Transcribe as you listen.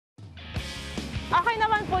Okay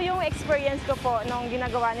naman po yung experience ko po nung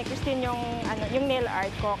ginagawa ni Christine yung nail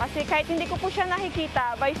art ko. Kasi kahit hindi ko po siya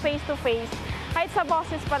nakikita by face to face, kahit sa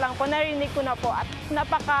boses pa lang po, narinig ko na po at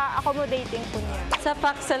napaka-accommodating po niya. Sa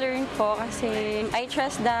Pak Salern po kasi I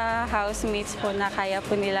trust the housemates po na kaya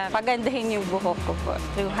po nila pagandahin yung buhok ko po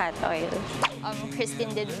through hot oil.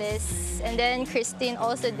 Christine did this, and then Christine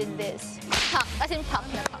also did this. Pak, as in pak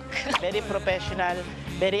na pak. Very professional,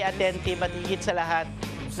 very attentive at higit sa lahat,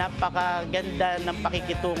 napakaganda ng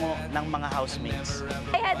pakikitungo ng mga housemates.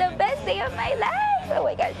 I had the best day of my life! Oh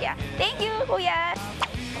my God, yeah. Thank you, Kuya!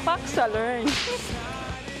 Pak Salern.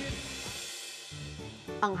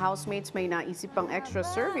 Ang housemates may naisip pang extra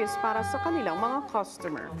service para sa kanilang mga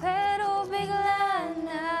customer. Pero bigla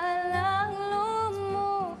na lang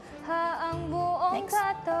lumuha ang buong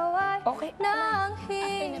katawan ng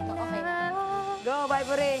hina. Go, bye,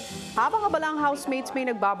 pare! Habang abala ang housemates, may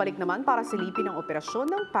nagbabalik naman para silipin ang operasyon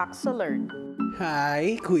ng Pak Salern.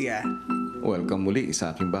 Hi, Kuya. Welcome muli sa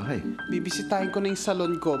aking bahay. Bibisitahin ko na yung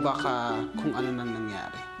salon ko, baka kung ano nang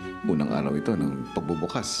nangyari. Unang araw ito ng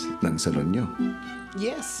pagbubukas ng salon nyo.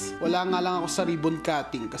 Yes, wala nga lang ako sa ribbon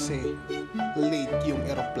cutting kasi late yung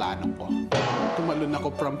eroplano ko. Tumalon ako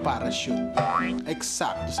from parachute.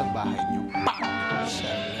 Eksakto sa bahay nyo. Pak!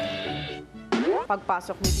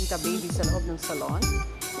 Pagpasok ni Tita Baby sa loob ng salon,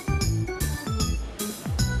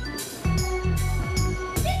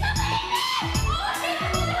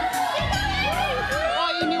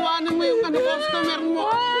 Iniwanan mo yung customer mo.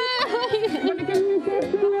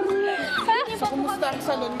 So, kumusta ang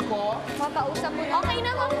salon ko? Makausap po. Okay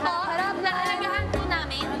naman po. Harap na alagahan po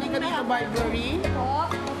namin. Halika dito, Barbary. Po.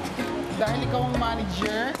 Dahil ikaw ang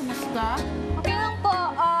manager, kumusta? Okay lang po.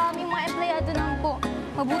 Yung mga empleyado naman po.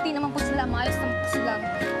 Mabuti naman po sila. Maayos naman po sila.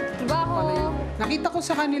 Trabaho. Nakita ko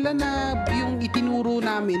sa kanila na yung itinuro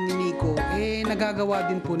namin ni Nico, nagagawa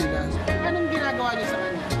din po nila. Anong ginagawa niyo sa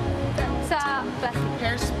kanya? Sa plastic.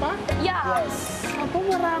 Hair spa? Yeah. Yes. Ako,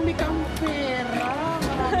 marami kang pera.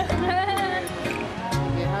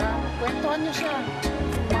 Okay, ha? Kwentuhan niyo siya.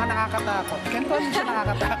 Mga nakakatakot. Kwentuhan niyo siya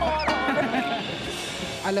nakakatakot.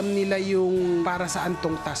 Alam nila yung para saan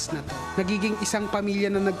tong task na to. Nagiging isang pamilya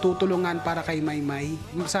na nagtutulungan para kay Maymay.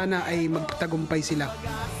 Sana ay magtagumpay sila.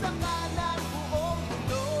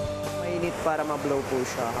 Mainit para ma-blow po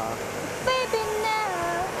siya, ha? Baby na.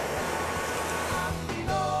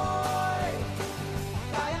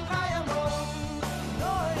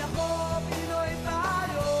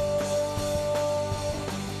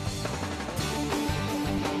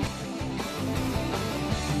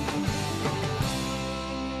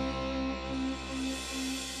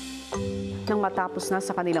 nang matapos na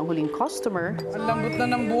sa kanilang huling customer, Ang lambot na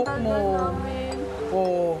ng buhok mo.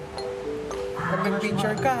 Oh. Pag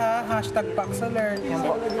nag-picture ka ha, hashtag Pak Salern. Ready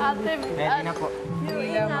na po.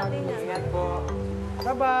 Ingat po.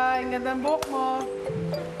 Bye-bye. Ang ganda ng buhok mo.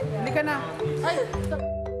 Hindi ka na. Ay!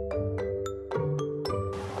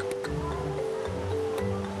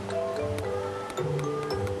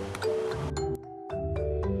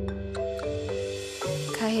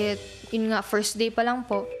 Kahit yun nga, first day pa lang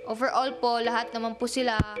po. Overall po, lahat naman po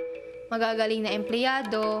sila magagaling na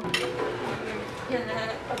empleyado.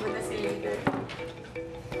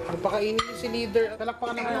 Pagpakainin niyo si leader.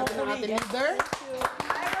 Talakpakan naman natin ang ating leader.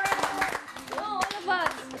 No, all of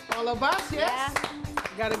us. All of us, yes?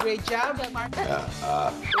 Got a great job. Wait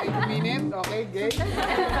a minute. Okay, great.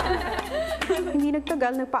 hindi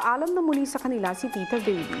nagtagal, nagpaalam na muli sa kanila si Tita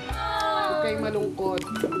Baby. Huwag kayong malungkot.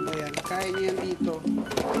 Ayan, kaya niyo yan dito.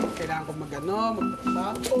 Kailangan ko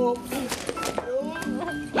magtrabaho.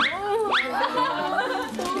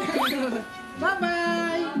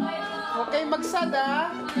 Bye-bye! Huwag kayong magsad,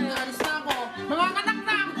 ha? Alis na ako. Mga anak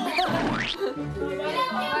na ako!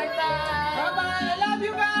 Bye-bye! I love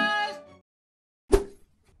you guys!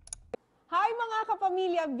 Hi mga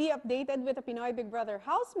kapamilya! Be updated with the Pinoy Big Brother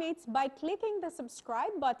housemates by clicking the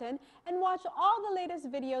subscribe button and watch all the latest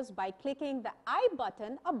videos by clicking the I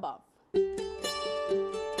button above.